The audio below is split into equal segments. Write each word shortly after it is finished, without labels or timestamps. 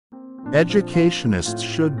Educationists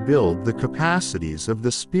should build the capacities of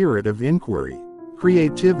the spirit of inquiry,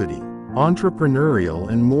 creativity, entrepreneurial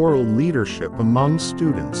and moral leadership among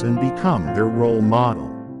students and become their role model.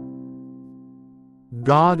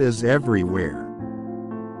 God is everywhere.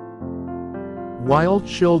 While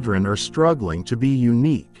children are struggling to be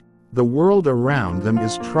unique, the world around them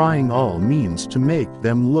is trying all means to make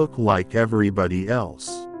them look like everybody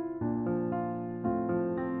else.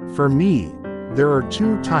 For me, there are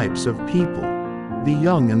two types of people, the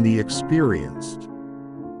young and the experienced.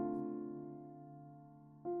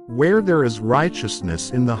 Where there is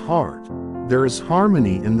righteousness in the heart, there is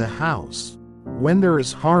harmony in the house. When there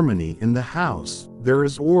is harmony in the house, there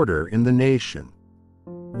is order in the nation.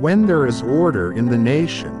 When there is order in the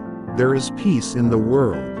nation, there is peace in the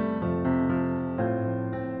world.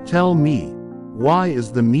 Tell me, why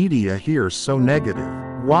is the media here so negative?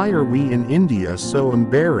 Why are we in India so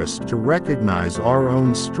embarrassed to recognize our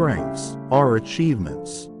own strengths, our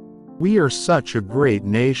achievements? We are such a great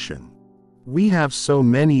nation. We have so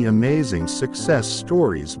many amazing success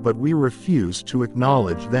stories, but we refuse to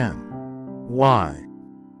acknowledge them. Why?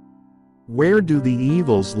 Where do the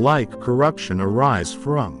evils like corruption arise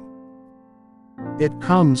from? It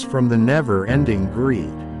comes from the never-ending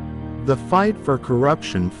greed. The fight for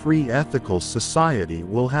corruption-free ethical society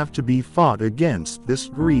will have to be fought against this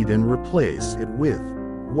greed and replace it with,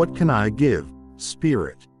 what can I give,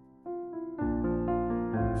 spirit.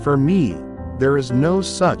 For me, there is no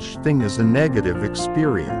such thing as a negative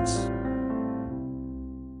experience.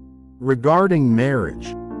 Regarding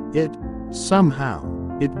marriage, it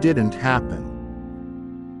didn't happen.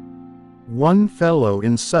 One fellow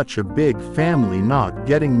in such a big family not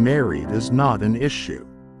getting married is not an issue.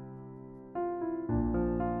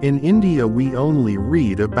 In India we only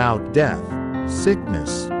read about death,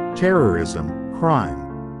 sickness, terrorism, crime.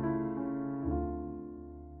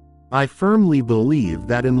 I firmly believe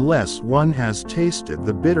that unless one has tasted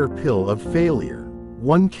the bitter pill of failure,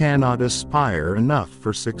 one cannot aspire enough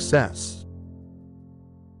for success.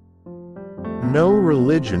 No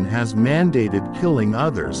religion has mandated killing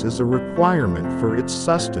others as a requirement for its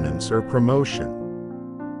sustenance or promotion.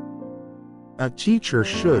 A teacher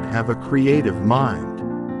should have a creative mind.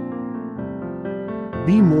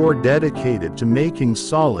 Be more dedicated to making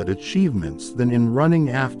solid achievements than in running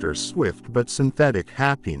after swift but synthetic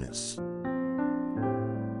happiness.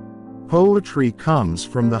 Poetry comes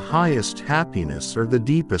from the highest happiness or the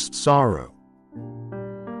deepest sorrow.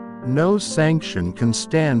 No sanction can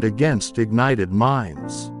stand against ignited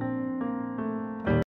minds.